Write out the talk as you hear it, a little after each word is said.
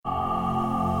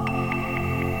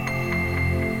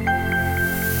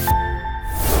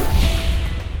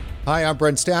Hi, I'm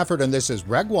Brent Stafford, and this is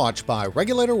RegWatch by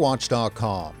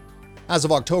RegulatorWatch.com. As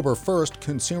of October 1st,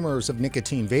 consumers of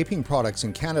nicotine vaping products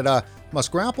in Canada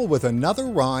must grapple with another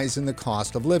rise in the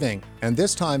cost of living, and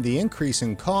this time the increase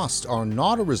in costs are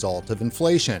not a result of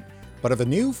inflation, but of a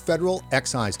new federal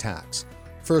excise tax.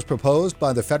 First proposed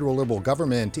by the federal Liberal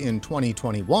government in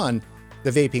 2021,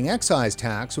 the vaping excise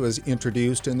tax was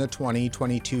introduced in the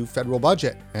 2022 federal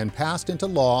budget and passed into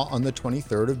law on the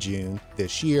 23rd of June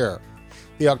this year.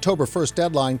 The October 1st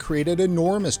deadline created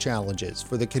enormous challenges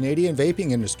for the Canadian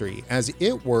vaping industry as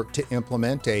it worked to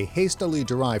implement a hastily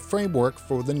derived framework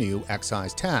for the new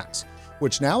excise tax,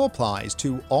 which now applies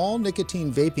to all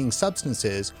nicotine vaping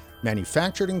substances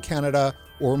manufactured in Canada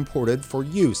or imported for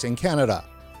use in Canada.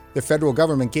 The federal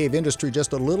government gave industry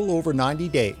just a little over 90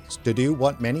 days to do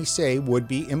what many say would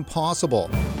be impossible,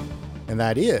 and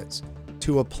that is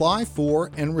to apply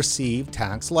for and receive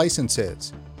tax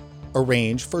licenses,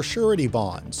 arrange for surety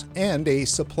bonds, and a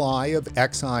supply of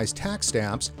excise tax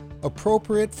stamps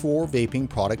appropriate for vaping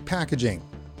product packaging.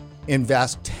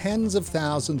 Invest tens of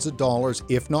thousands of dollars,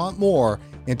 if not more,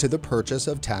 into the purchase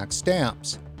of tax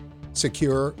stamps.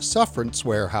 Secure sufferance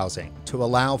warehousing to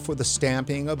allow for the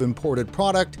stamping of imported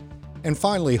product, and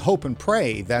finally hope and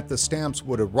pray that the stamps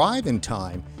would arrive in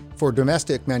time for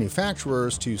domestic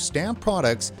manufacturers to stamp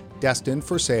products destined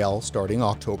for sale starting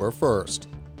October 1st.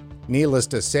 Needless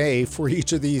to say, for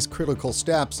each of these critical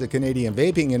steps, the Canadian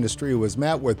vaping industry was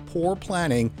met with poor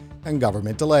planning and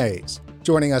government delays.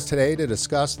 Joining us today to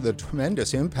discuss the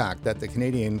tremendous impact that the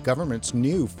Canadian government's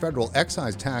new federal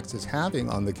excise tax is having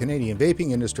on the Canadian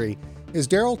vaping industry is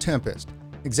Daryl Tempest,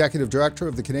 Executive Director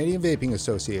of the Canadian Vaping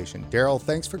Association. Daryl,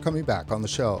 thanks for coming back on the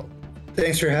show.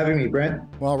 Thanks for having me, Brent.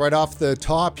 Well, right off the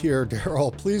top here,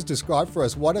 Daryl, please describe for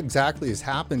us what exactly has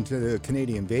happened to the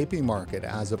Canadian vaping market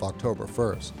as of October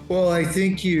 1st. Well, I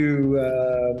think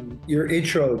your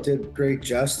intro did great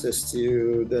justice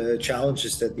to the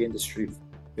challenges that the industry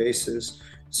faces.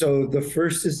 So the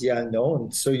first is the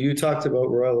unknown. So you talked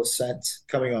about Royal Assent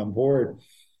coming on board.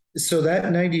 So that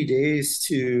 90 days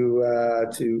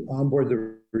to onboard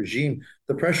the regime,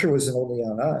 the pressure wasn't only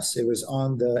on us, it was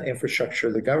on the infrastructure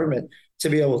of the government to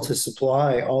be able to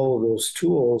supply all of those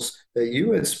tools that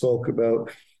you had spoke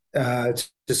about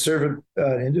to serve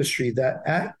an industry that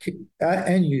at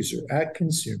end user, at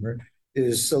consumer,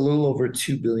 is a little over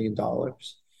 $2 billion.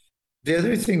 The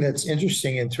other thing that's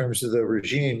interesting in terms of the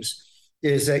regimes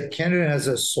is that Canada has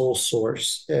a sole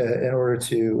source in order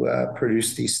to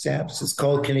produce these stamps. It's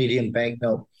called Canadian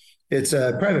Banknote. It's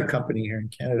a private company here in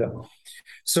Canada.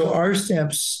 So our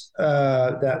stamps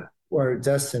that were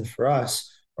destined for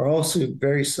us are also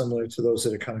very similar to those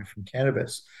that are coming from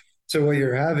cannabis. So what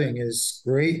you're having is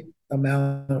great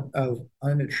amount of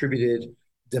unattributed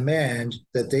demand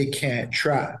that they can't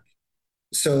track.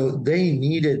 So they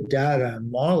needed data and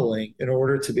modeling in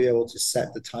order to be able to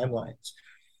set the timelines.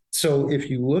 So if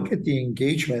you look at the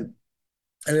engagement,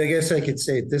 and I guess I could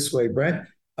say it this way, Brent,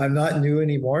 I'm not new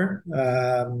anymore.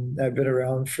 I've been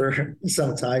around for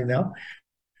some time now.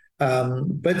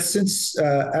 But since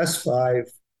S5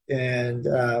 and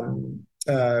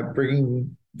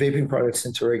bringing vaping products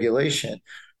into regulation,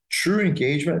 true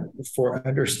engagement for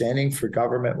understanding for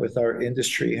government with our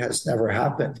industry has never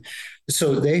happened.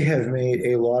 So they have made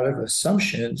a lot of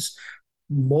assumptions,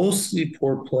 mostly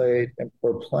poor played and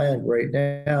poor planned right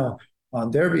now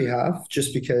on their behalf,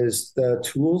 just because the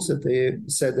tools that they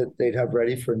said that they'd have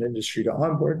ready for an industry to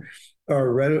onboard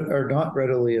are not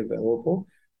readily available.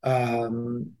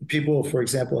 People, for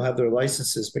example, have their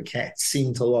licenses but can't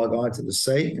seem to log on to the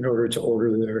site in order to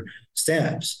order their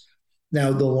stamps.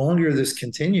 Now, the longer this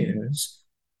continues,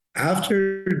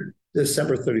 after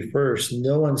December 31st,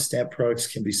 no unstamped products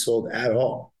can be sold at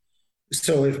all.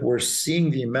 So if we're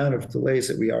seeing the amount of delays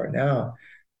that we are now,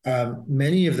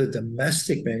 many of the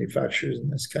domestic manufacturers in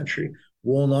this country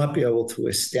will not be able to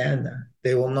withstand that.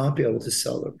 They will not be able to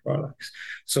sell their products.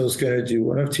 So it's going to do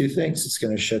one of two things. It's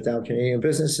going to shut down Canadian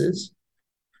businesses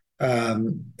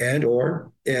and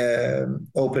or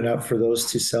open up for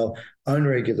those to sell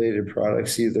unregulated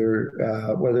products,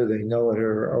 either whether they know it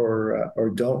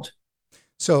or don't.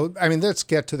 So, I mean, let's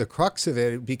get to the crux of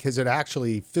it, because it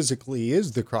actually physically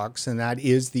is the crux, and that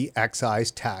is the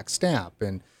excise tax stamp.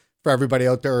 And for everybody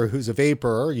out there who's a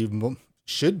vapor, you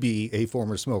should be a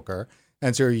former smoker.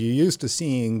 And so you're used to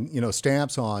seeing,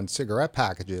 stamps on cigarette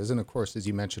packages, and of course, as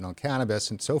you mentioned, on cannabis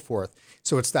and so forth.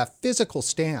 So it's that physical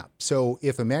stamp. So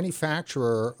if a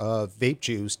manufacturer of vape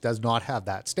juice does not have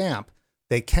that stamp,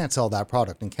 they can't sell that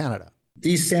product in Canada.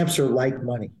 These stamps are like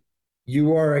money.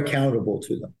 You are accountable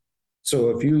to them.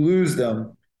 So if you lose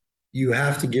them, you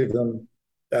have to give them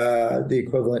the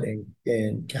equivalent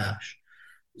in cash.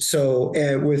 So,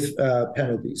 and with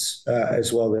penalties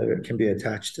as well that can be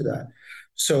attached to that.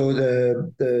 So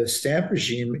the stamp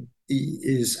regime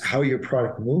is how your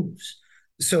product moves.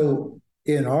 So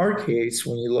in our case,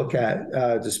 when you look at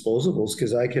disposables,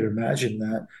 because I could imagine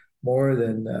that more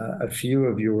than a few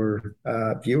of your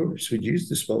viewers would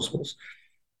use disposables.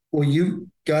 Well, you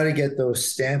got to get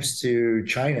those stamps to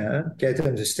China, get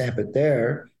them to stamp it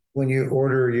there when you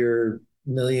order your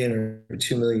million or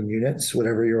 2 million units,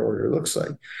 whatever your order looks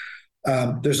like.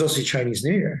 There's also Chinese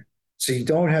New Year. So you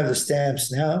don't have the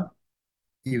stamps now.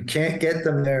 You can't get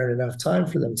them there in enough time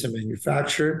for them to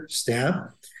manufacture,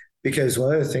 stamp. Because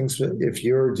one of the things, if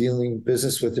you're dealing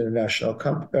business with international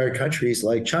countries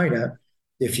like China,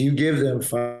 if you give them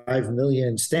 5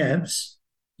 million stamps,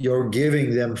 you're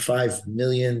giving them $5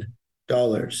 million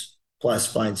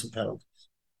plus fines and penalties.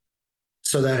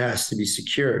 So that has to be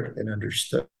secured and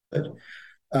understood.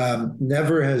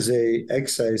 Never has a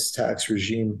excise tax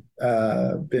regime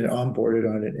been onboarded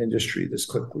on an industry this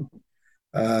quickly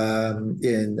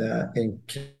in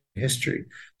history.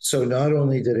 So not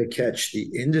only did it catch the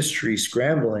industry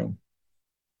scrambling,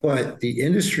 but the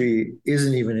industry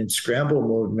isn't even in scramble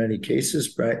mode in many cases,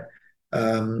 Brett,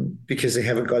 because they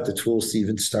haven't got the tools to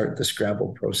even start the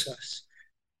scramble process.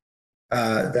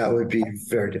 That would be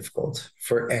very difficult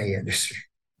for any industry.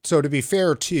 So to be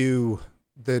fair to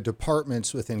the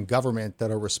departments within government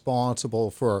that are responsible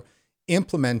for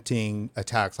implementing a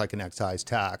tax like an excise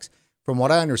tax, from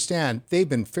what I understand, they've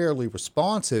been fairly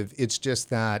responsive. It's just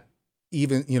that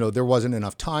even, there wasn't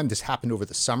enough time. This happened over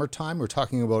the summertime. We're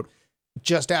talking about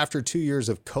just after 2 years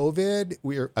of COVID.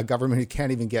 We're a government who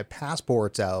can't even get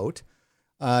passports out.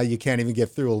 You can't even get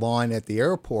through a line at the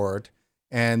airport.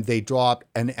 And they dropped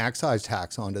an excise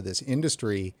tax onto this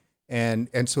industry. And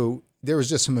so there was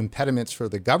just some impediments for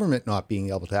the government not being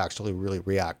able to actually really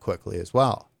react quickly as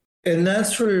well. And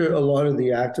that's where a lot of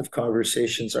the active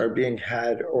conversations are being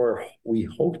had, or we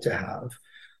hope to have,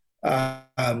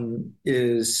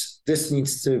 is this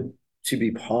needs to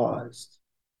be paused.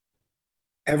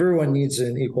 Everyone needs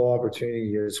an equal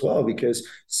opportunity as well, because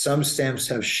some stamps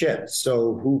have shipped.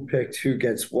 So who picked who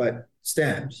gets what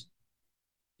stamps?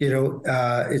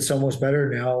 It's almost better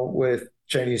now with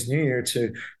Chinese New Year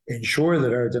to ensure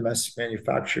that our domestic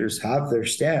manufacturers have their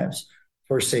stamps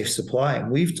for safe supply.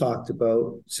 And we've talked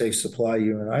about safe supply,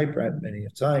 you and I, Brent, many a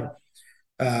time.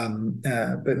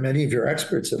 But many of your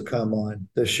experts have come on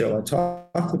the show and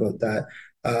talked about that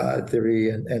theory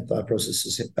and thought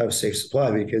processes of safe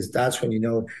supply, because that's when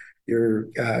you're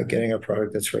getting a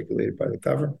product that's regulated by the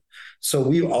government. So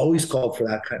we always called for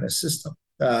that kind of system.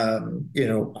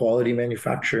 Quality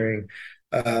manufacturing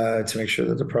to make sure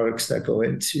that the products that go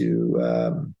into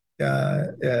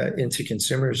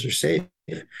consumers are safe.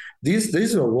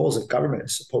 These are roles that government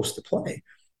is supposed to play.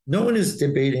 No one is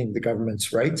debating the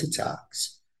government's right to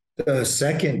tax. The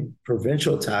second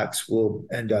provincial tax will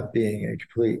end up being a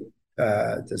complete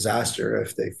disaster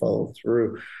if they follow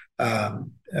through.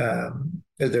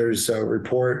 There's a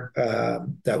report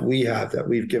that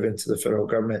we've given to the federal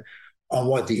government on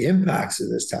what the impacts of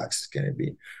this tax is going to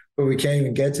be. But we can't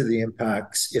even get to the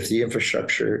impacts if the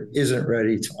infrastructure isn't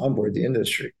ready to onboard the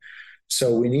industry.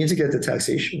 So we need to get the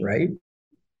taxation right.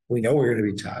 We know we're going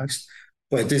to be taxed,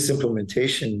 but this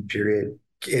implementation period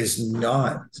is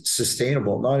not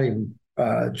sustainable, not even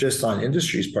just on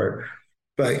industry's part,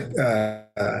 but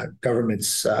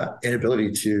government's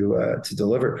inability to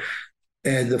deliver.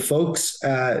 And the folks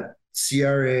at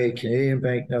CRA, Canadian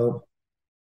Banknote,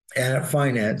 and at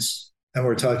Finance, and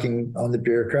we're talking on the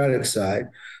bureaucratic side,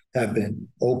 have been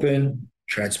open,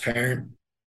 transparent,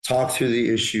 talk through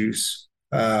the issues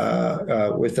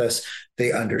with us.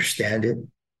 They understand it.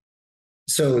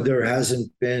 So there hasn't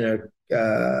been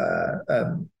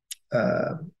a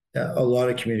lot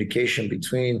of communication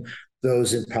between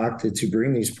those impacted to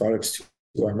bring these products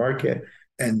to our market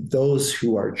and those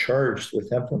who are charged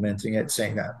with implementing it,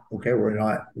 saying that, okay,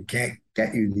 we can't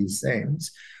get you these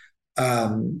things.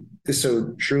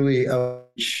 So truly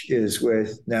is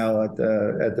with now at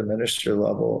the minister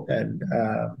level and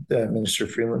the Minister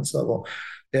Freeland's level,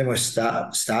 and with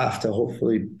staff to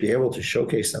hopefully be able to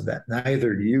showcase them that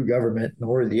neither you, government,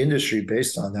 nor the industry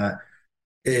based on that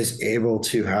is able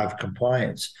to have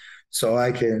compliance. So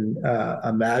I can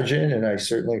imagine, and I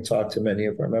certainly talked to many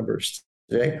of our members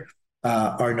today,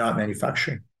 are not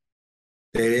manufacturing.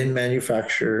 They didn't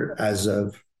manufacture as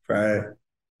of Friday.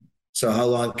 So how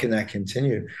long can that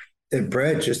continue? And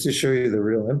Brett, just to show you the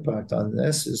real impact on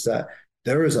this, is that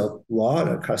there is a lot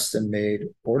of custom-made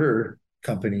order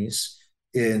companies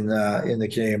in the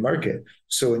Canadian market.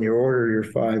 So when you order your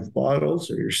 5 bottles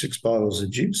or your 6 bottles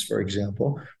of juice, for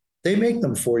example, they make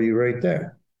them for you right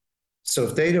there. So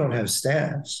if they don't have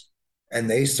stamps and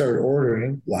they start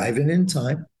ordering live and in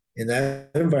time in that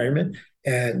environment,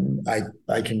 and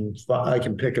I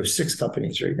can pick up 6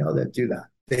 companies right now that do that.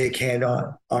 They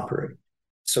cannot operate.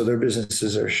 So their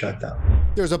businesses are shut down.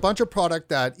 There's a bunch of product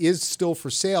that is still for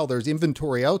sale. There's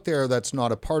inventory out there that's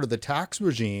not a part of the tax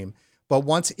regime. But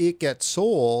once it gets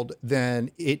sold,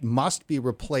 then it must be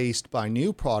replaced by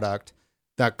new product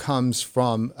that comes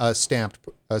from a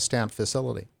stamped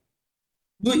facility.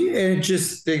 Well, and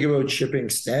just think about shipping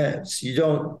stamps.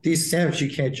 These stamps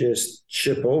you can't just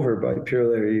ship over by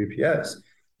Pure Layer UPS.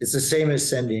 It's the same as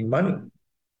sending money.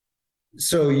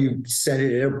 So you send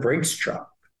it in a Brinks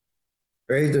truck,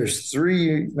 right? There's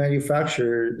 3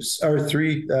 manufacturers or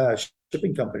 3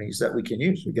 shipping companies that we can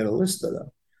use. We get a list of them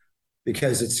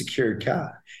because it's secured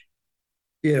cash.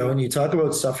 And you talk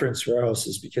about sufferance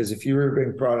warehouses, because if you were to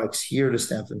bring products here to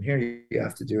stamp them here, you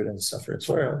have to do it in a sufferance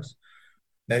warehouse.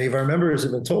 Many of our members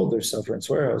have been told there's sufferance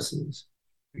warehouses.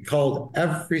 We called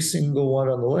every single one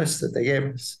on the list that they gave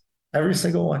us, every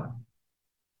single one.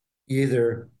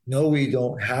 Either, no, we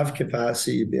don't have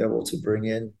capacity to be able to bring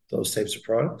in those types of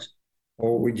products,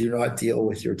 or we do not deal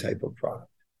with your type of product.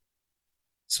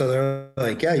 So they're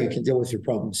like, yeah, you can deal with your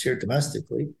problems here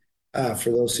domestically. For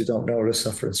those who don't know what a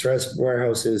sufferance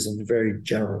warehouse is in very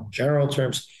general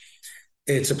terms,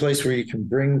 it's a place where you can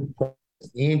bring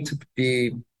need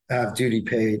to have duty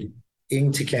paid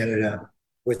into Canada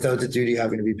without the duty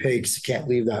having to be paid, because you can't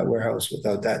leave that warehouse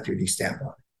without that duty stamp on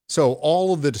it. So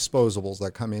all of the disposables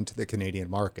that come into the Canadian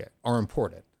market are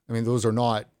imported. I mean, those are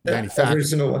not manufactured. Every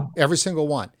single one. Every single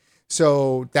one.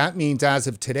 So that means as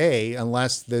of today,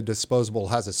 unless the disposable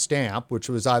has a stamp, which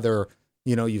was either,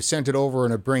 you sent it over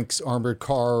in a Brinks armored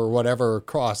car or whatever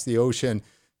across the ocean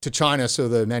to China, so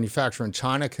the manufacturer in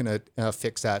China can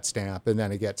affix that stamp, and then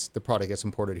the product gets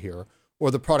imported here. Or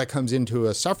the product comes into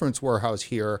a sufferance warehouse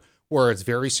here where it's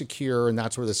very secure and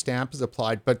that's where the stamp is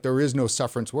applied, but there is no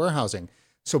sufferance warehousing.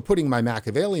 So putting my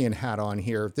Machiavellian hat on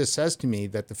here, this says to me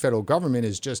that the federal government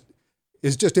is just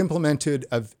implemented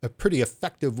a pretty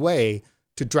effective way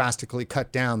to drastically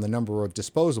cut down the number of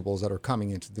disposables that are coming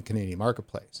into the Canadian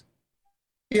marketplace.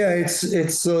 Yeah,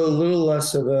 it's a little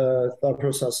less of a thought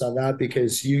process on that,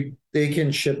 because they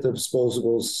can ship the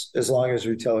disposables as long as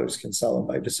retailers can sell them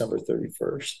by December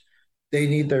 31st. They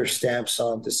need their stamps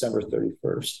on December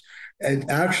 31st.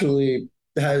 And actually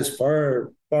has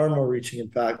far more reaching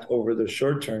impact over the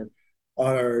short term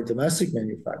on our domestic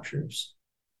manufacturers,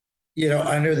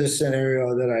 under the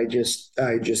scenario that I just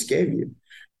gave you.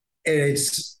 And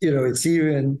it's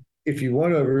even, if you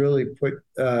want to really put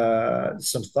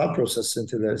some thought process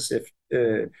into this,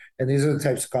 and these are the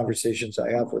types of conversations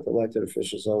I have with elected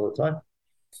officials all the time,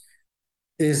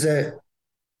 is that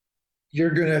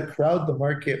you're going to crowd the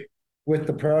market with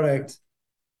the product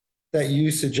that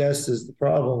you suggest is the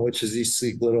problem, which is these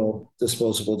sleek little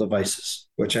disposable devices,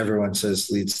 which everyone says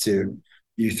leads to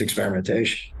youth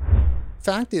experimentation.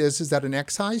 Fact is that an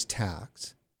excise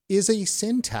tax is a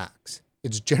sin tax.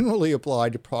 It's generally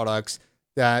applied to products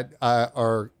that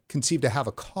are conceived to have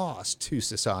a cost to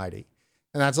society.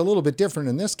 And that's a little bit different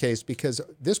in this case, because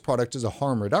this product is a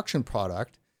harm reduction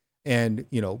product, and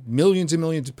millions and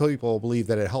millions of people believe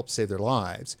that it helps save their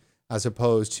lives, as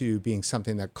opposed to being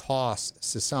something that costs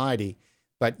society.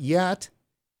 But yet,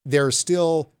 there's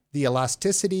still the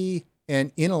elasticity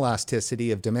and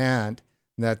inelasticity of demand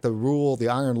that the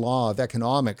iron law of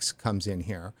economics comes in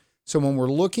here. So when we're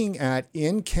looking at,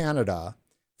 in Canada,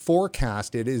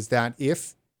 forecasted is that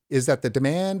the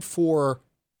demand for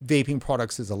vaping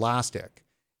products is elastic.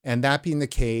 And that being the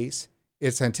case,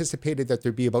 it's anticipated that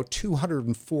there'd be about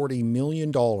 $240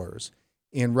 million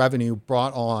in revenue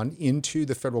brought on into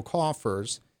the federal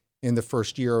coffers in the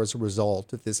first year as a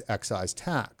result of this excise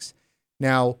tax.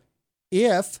 Now,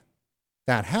 if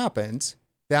that happens,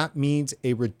 that means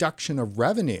a reduction of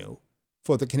revenue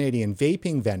for the Canadian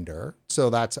vaping vendor. So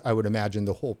that's, I would imagine,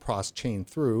 the whole process chain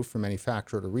through from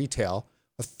manufacturer to retail,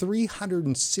 a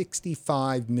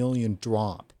 $365 million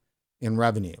drop in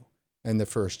revenue in the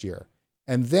first year.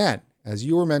 And then, as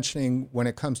you were mentioning, when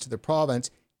it comes to the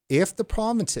province, if the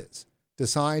provinces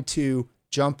decide to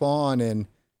jump on and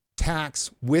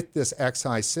tax with this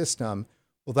excise system,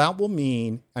 well, that will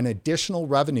mean an additional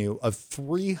revenue of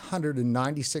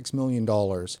 $396 million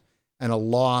and a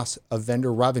loss of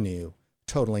vendor revenue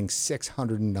totaling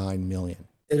 $609 million.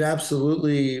 It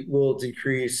absolutely will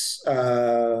decrease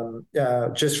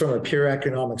just from a pure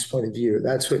economics point of view.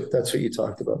 That's what you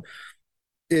talked about,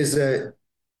 is that,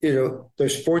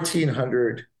 there's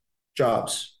 1,400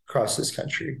 jobs across this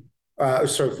country.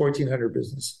 1,400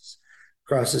 businesses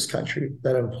across this country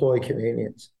that employ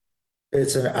Canadians.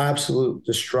 It's an absolute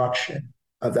destruction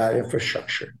of that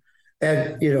infrastructure.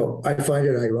 And, I find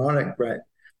it ironic, Brett,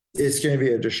 it's going to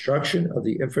be a destruction of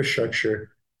the infrastructure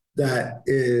that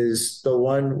is the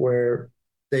one where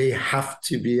they have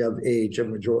to be of age, a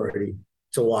majority,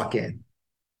 to walk in.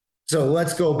 So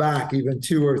let's go back even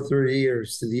 2 or 3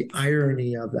 years to the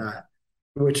irony of that,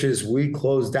 which is we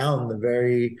closed down the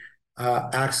very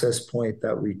access point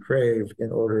that we crave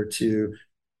in order to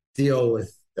deal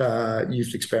with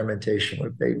youth experimentation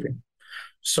with vaping.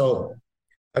 So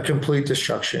a complete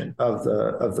destruction of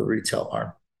the retail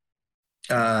arm.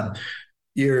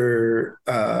 Your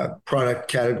product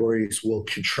categories will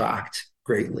contract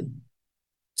greatly.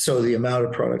 So the amount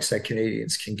of products that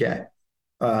Canadians can get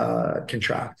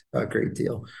contract a great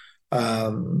deal.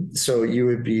 So you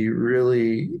would be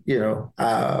really,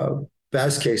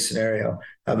 best case scenario,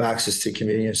 have access to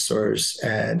convenience stores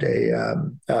and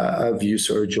a Vuse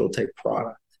or a Juul type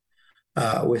product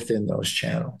within those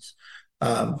channels.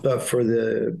 But for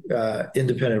the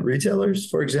independent retailers,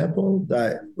 for example,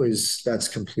 that's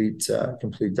complete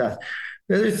death.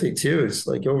 The other thing too is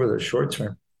like over the short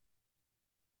term,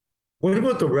 what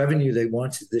about the revenue they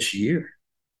wanted this year?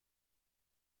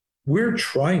 We're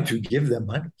trying to give them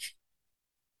money.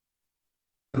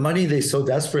 The money they so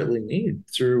desperately need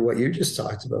through what you just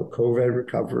talked about, COVID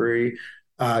recovery.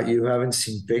 You haven't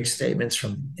seen big statements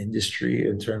from industry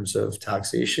in terms of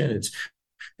taxation.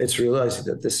 It's realizing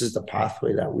that this is the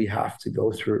pathway that we have to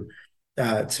go through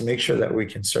to make sure that we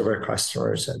can serve our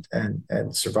customers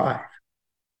and survive,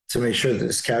 to make sure that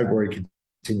this category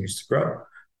continues to grow.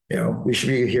 We should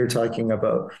be here talking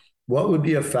about what would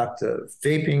be effective: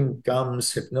 vaping,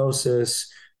 gums,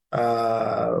 hypnosis,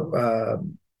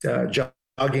 jogging,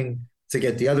 to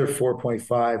get the other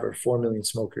 4.5 or 4 million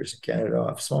smokers in Canada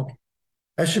off smoking.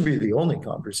 That should be the only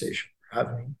conversation we're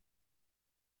having.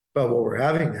 But what we're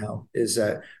having now is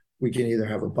that we can either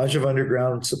have a bunch of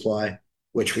underground supply,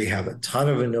 which we have a ton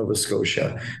of in Nova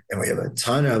Scotia, and we have a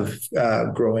ton of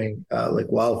growing like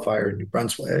wildfire in New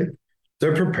Brunswick.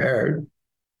 They're prepared.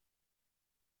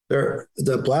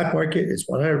 The black market is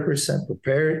 100%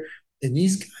 prepared, and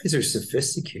these guys are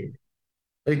sophisticated.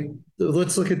 Like,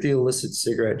 let's look at the illicit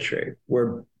cigarette trade,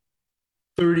 where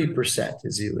 30%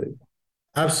 is illegal.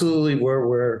 Absolutely where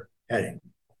we're heading.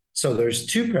 So there's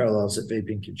 2 parallels that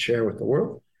vaping can share with the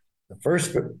world. The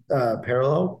first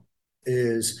parallel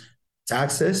is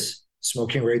taxes.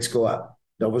 Smoking rates go up.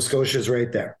 Nova Scotia is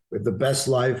right there with the best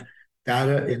live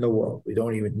data in the world. We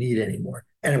don't even need any more.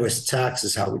 And it was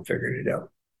taxes how we figured it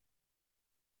out.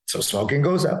 So smoking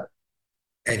goes up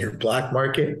and your black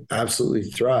market absolutely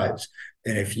thrives.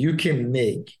 And if you can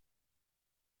make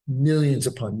millions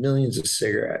upon millions of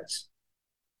cigarettes,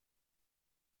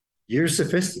 you're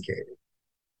sophisticated.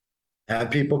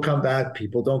 Have people come back,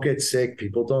 people don't get sick,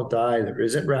 people don't die, there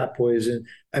isn't rat poison.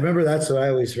 I remember that's what I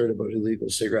always heard about illegal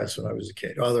cigarettes when I was a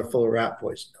kid. Oh, they're full of rat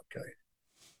poison. Okay.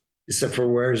 Except for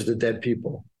where's the dead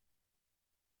people?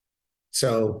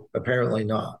 So apparently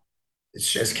not. It's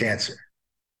just cancer.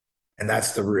 And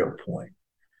that's the real point.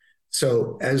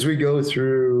 So as we go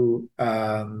through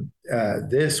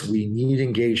this, we need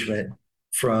engagement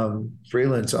from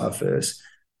Freeland's office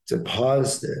to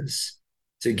pause this,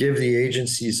 to give the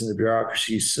agencies and the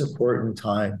bureaucracies support and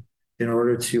time in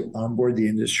order to onboard the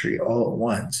industry all at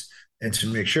once and to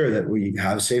make sure that we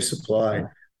have safe supply,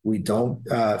 we don't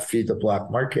feed the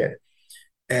black market.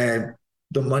 And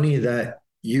the money that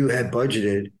you had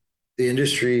budgeted, the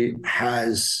industry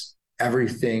has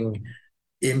everything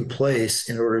in place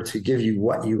in order to give you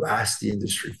what you asked the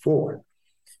industry for.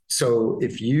 So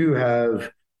if you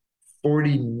have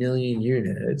 40 million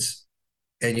units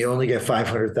and you only get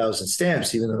 500,000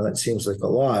 stamps, even though that seems like a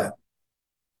lot,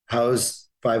 how's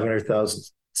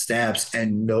 500,000 stamps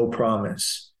and no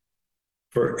promise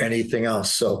for anything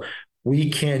else? So we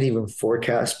can't even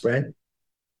forecast, Brent,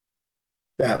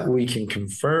 that we can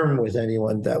confirm with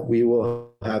anyone that we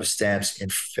will have stamps in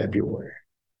February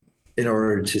in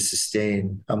order to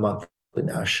sustain a monthly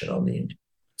national need.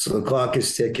 So the clock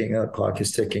is ticking. The clock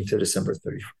is ticking to December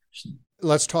 31st.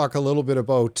 Let's talk a little bit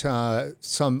about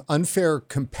some unfair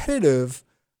competitive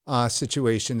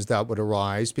situations that would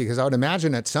arise, because I would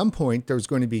imagine at some point there's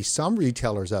going to be some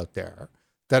retailers out there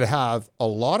that have a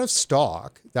lot of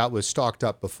stock that was stocked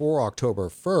up before October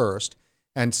 1st,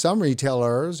 and some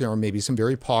retailers, maybe some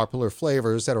very popular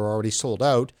flavors that are already sold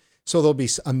out. So there'll be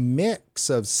a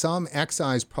mix of some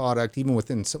excise product, even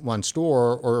within one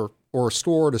store or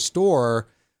store to store,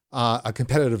 a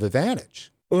competitive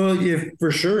advantage. Well,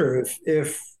 for sure.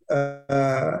 If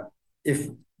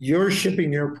you're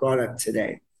shipping your product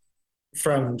today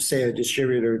from, say, a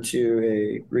distributor to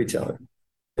a retailer,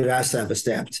 it has to have a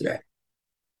stamp today.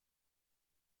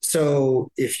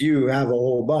 So if you have a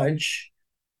whole bunch,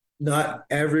 not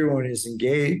everyone is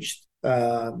engaged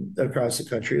across the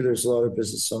country. There's a lot of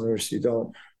business owners who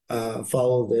don't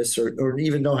follow this or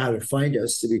even know how to find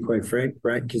us, to be quite frank,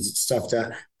 right? Because it's tough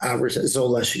to advertise, so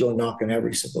unless you go knock on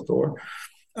every single door.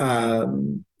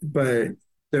 But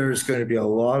there's going to be a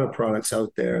lot of products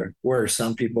out there where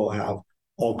some people have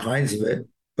all kinds of it,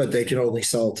 but they can only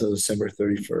sell till December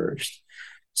 31st.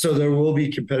 So there will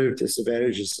be competitive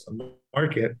disadvantages in the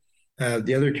market.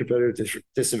 The other competitive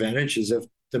disadvantage is if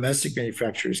domestic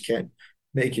manufacturers can't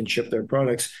make and ship their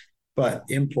products, but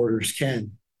importers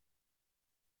can.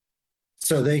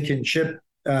 So they can ship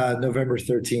November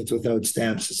 13th without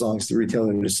stamps as long as the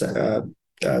retailer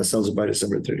sells it by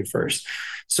December 31st.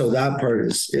 So that part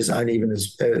is uneven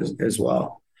as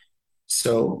well.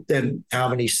 So then how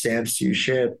many stamps do you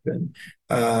ship, and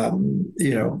how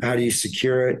do you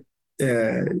secure it?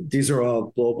 These are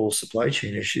all global supply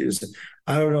chain issues.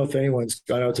 I don't know if anyone's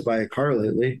gone out to buy a car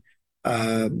lately,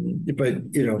 but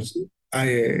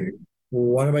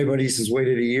one of my buddies has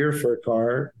waited a year for a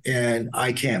car, and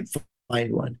I can't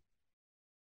find one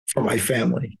for my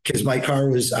family because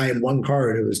I had one car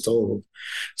and it was totaled.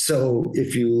 So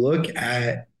if you look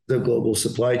at the global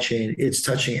supply chain, it's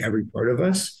touching every part of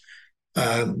us.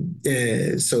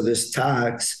 So this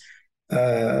tax,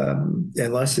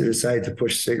 unless they decide to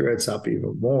push cigarettes up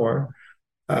even more,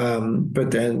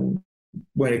 but then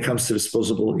when it comes to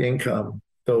disposable income,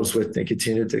 those with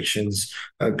nicotine addictions,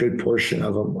 a good portion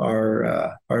of them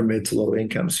are mid to low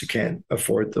incomes who can't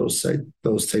afford those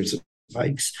types of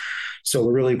hikes. So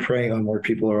we're really preying on more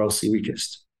people who are also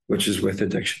weakest, which is with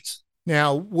addictions.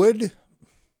 Now, would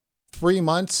 3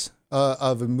 months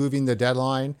of moving the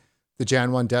deadline, the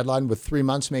Jan 1 deadline, would 3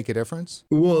 months make a difference?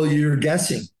 Well, you're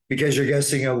guessing because you're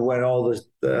guessing of when all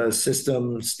the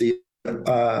systems, the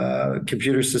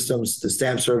computer systems, the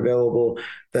stamps are available,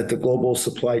 that the global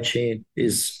supply chain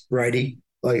is ready,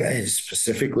 like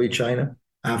specifically China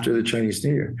after the Chinese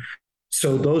New Year.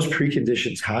 So those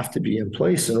preconditions have to be in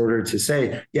place in order to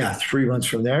say, yeah, 3 months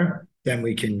from there, then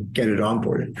we can get it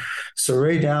onboarded. So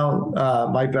right now,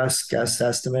 my best guess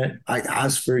estimate, I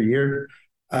asked for a year,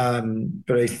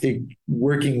 but I think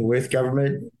working with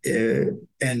government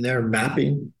and they're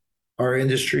mapping our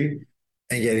industry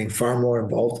and getting far more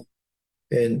involved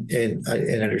in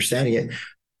understanding it,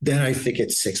 then I think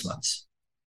it's 6 months.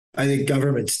 I think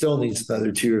government still needs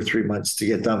another 2 or 3 months to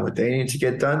get done what they need to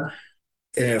get done.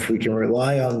 And if we can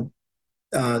rely on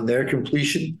their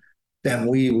completion, then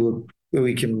we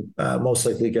can most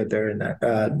likely get there in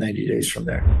 90 days from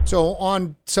there. So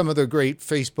on some of the great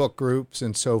Facebook groups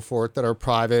and so forth that are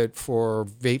private for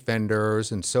vape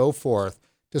vendors and so forth,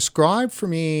 describe for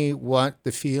me what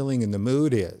the feeling and the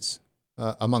mood is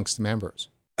amongst the members.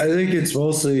 I think it's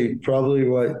mostly probably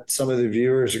what some of the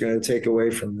viewers are going to take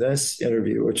away from this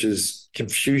interview, which is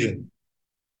confusion.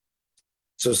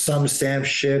 So some stamps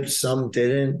shipped, some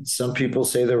didn't. Some people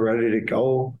say they're ready to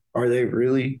go. Are they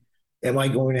really? Am I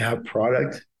going to have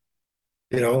product?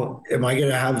 Am I going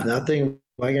to have nothing? Am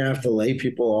I going to have to lay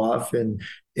people off in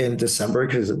December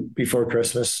because before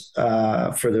Christmas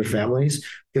for their families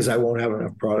because I won't have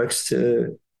enough products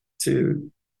to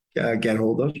get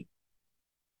hold of?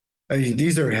 I mean,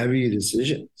 these are heavy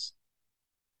decisions.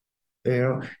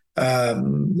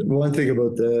 One thing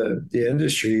about the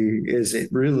industry is it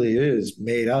really is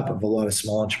made up of a lot of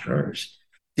small entrepreneurs.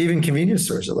 Even convenience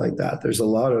stores are like that. There's a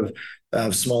lot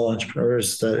of small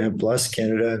entrepreneurs that have blessed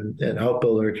Canada and helped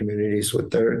build our communities with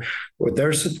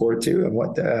their support too, and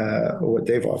what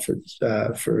they've offered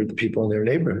for the people in their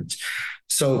neighborhoods.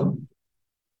 So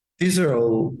these are a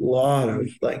lot of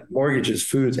like mortgages,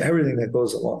 foods, everything that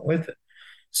goes along with it.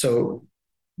 So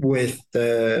with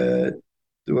the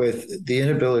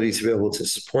inability to be able to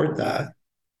support that,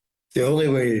 the only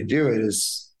way to do it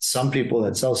is some people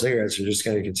that sell cigarettes are just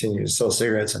going to continue to sell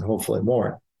cigarettes and hopefully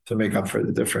more to make up for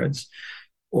the difference,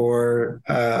 or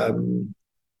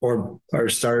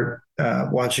start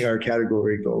watching our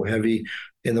category go heavy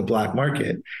in the black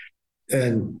market.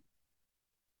 And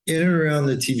in and around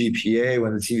the TVPA,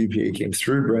 when the TVPA came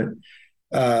through, Brent,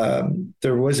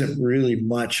 there wasn't really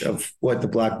much of what the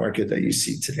black market that you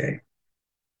see today.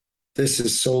 This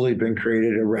has solely been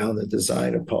created around the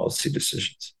design of policy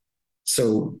decisions.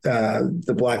 So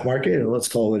the black market, and let's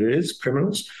call it what it is,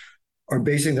 criminals, are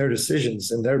basing their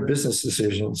decisions and their business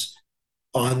decisions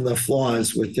on the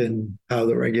flaws within how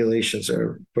the regulations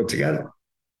are put together.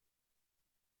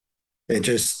 It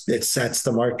sets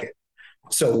the market.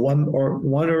 So one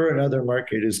or another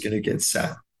market is going to get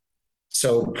set.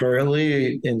 So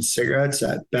currently in cigarettes,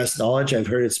 at best knowledge, I've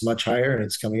heard it's much higher and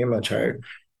it's coming in much higher.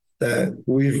 That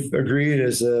we've agreed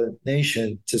as a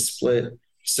nation to split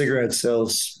cigarette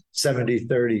sales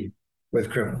 70-30 with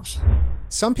criminals.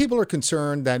 Some people are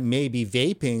concerned that maybe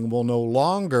vaping will no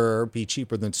longer be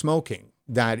cheaper than smoking,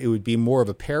 that it would be more of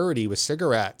a parity with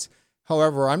cigarettes.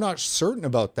 However, I'm not certain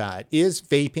about that. Is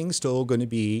vaping still going to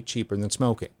be cheaper than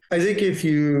smoking? I think if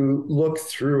you look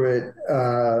through it,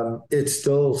 it's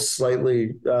still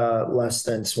slightly less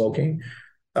than smoking.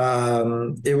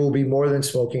 It will be more than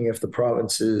smoking if the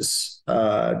provinces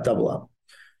double up.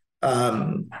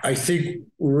 I think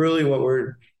really what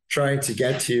we're trying to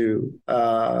get to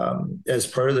as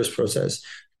part of this process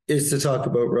is to talk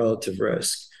about relative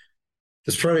risk.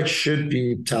 This product should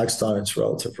be taxed on its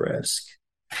relative risk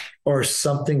or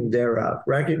something thereof,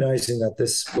 recognizing that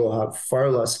this will have far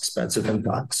less expensive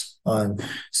impacts on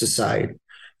society.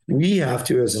 We have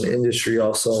to, as an industry,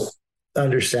 also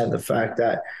understand the fact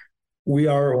that we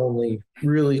are only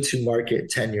really to market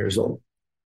 10 years old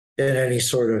in any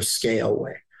sort of scale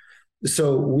way.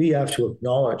 So we have to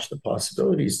acknowledge the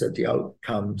possibilities that the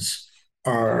outcomes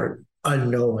are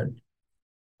unknown.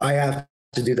 I have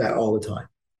to do that all the time.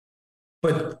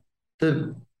 But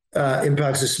the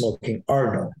impacts of smoking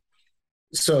are known.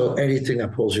 So anything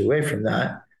that pulls you away from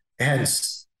that,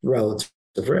 hence relative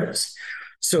risk.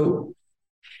 So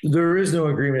there is no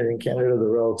agreement in Canada, the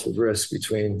relative risk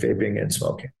between vaping and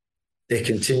smoking. It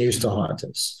continues to haunt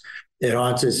us. It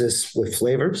haunts us with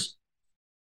flavors.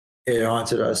 It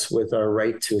haunted us with our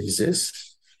right to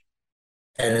exist.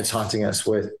 And it's haunting us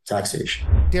with taxation.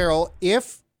 Daryl,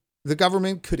 if the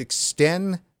government could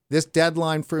extend this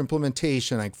deadline for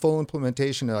implementation, like full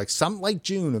implementation, like something like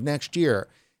June of next year,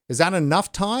 is that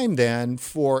enough time then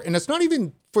for, and it's not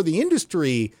even for the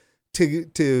industry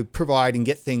to provide and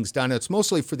get things done. It's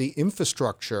mostly for the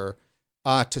infrastructure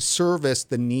to service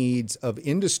the needs of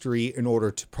industry in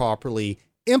order to properly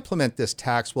implement this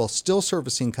tax while still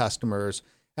servicing customers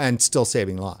and still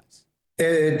saving lives.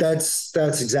 That's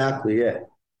exactly it.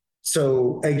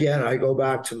 So again, I go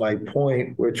back to my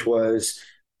point, which was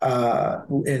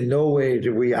in no way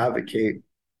do we advocate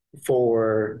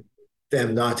for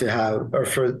them not to have, or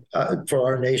for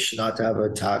our nation not to have a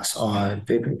tax on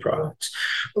vaping products.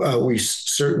 We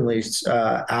certainly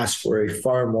ask for a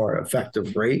far more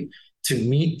effective rate to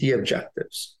meet the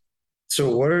objectives.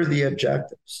 So what are the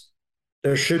objectives?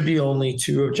 There should be only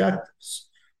two objectives.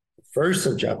 The first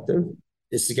objective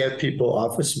is to get people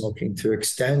off of smoking, to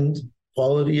extend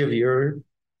quality of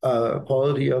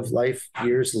life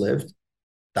years lived.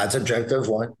 That's objective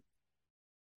one.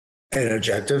 And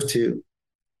objective two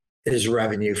is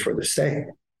revenue for the state.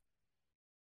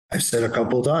 I've said a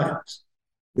couple of times,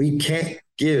 we can't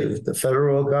give the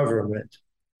federal government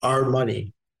our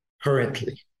money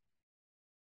currently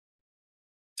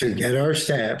to get our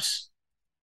stamps,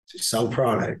 to sell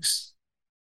products,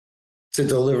 to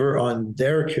deliver on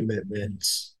their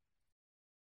commitments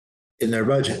in their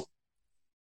budget.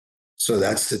 So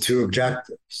that's the two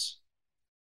objectives.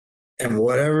 And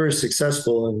whatever is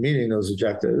successful in meeting those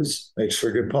objectives makes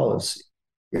for good policy.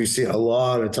 We've seen a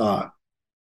lot of talk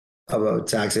about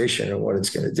taxation and what it's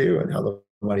going to do and how the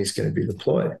money's going to be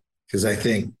deployed. Because I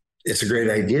think it's a great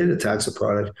idea to tax a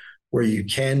product where you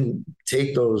can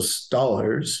take those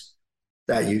dollars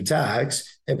that you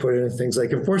tax and put it in things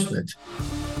like enforcement.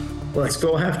 Let's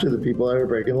go after the people that are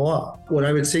breaking the law. What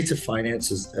I would say to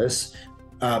finance is this.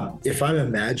 If I'm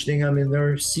imagining I'm in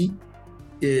their seat,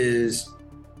 is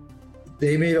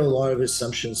they made a lot of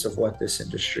assumptions of what this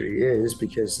industry is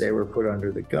because they were put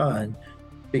under the gun,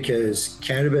 because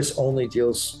cannabis only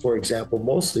deals, for example,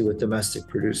 mostly with domestic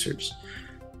producers.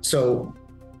 So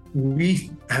we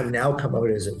have now come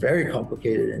out as a very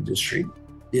complicated industry.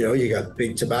 You know, you got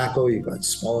big tobacco, you got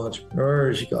small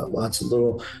entrepreneurs, you got lots of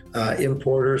little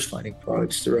importers finding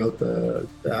products throughout the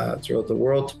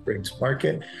world to bring to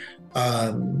market.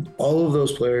 All of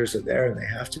those players are there and they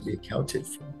have to be accounted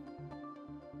for.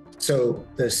 So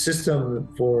the system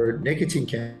for nicotine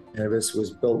cannabis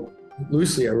was built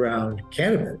loosely around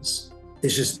cannabis.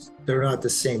 It's just, they're not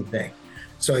the same thing.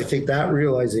 So I think that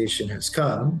realization has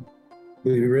come.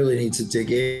 We really need to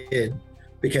dig in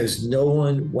because no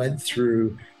one went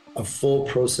through a full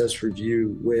process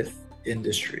review with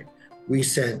industry. We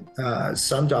sent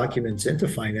some documents into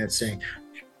finance saying,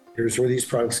 here's where these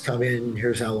products come in,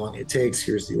 here's how long it takes,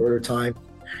 here's the order time,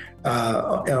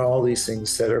 and all these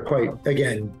things that are quite,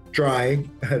 again, dry.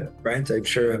 Brent, I'm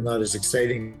sure I'm not as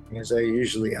exciting as I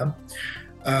usually am.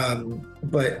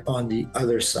 But on the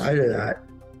other side of that,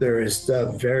 there is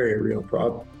the very real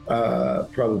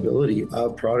probability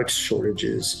of product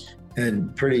shortages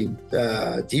and pretty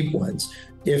deep ones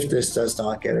if this does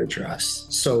not get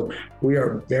addressed. So we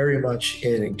are very much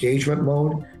in engagement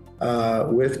mode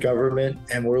with government,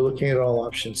 and we're looking at all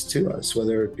options to us,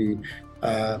 whether it be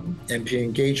MP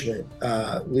engagement,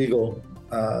 legal,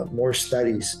 more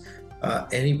studies,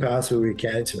 any pathway we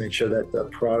can to make sure that the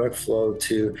product flow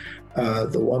to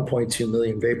the 1.2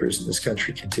 million vapors in this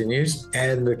country continues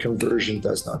and the conversion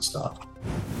does not stop.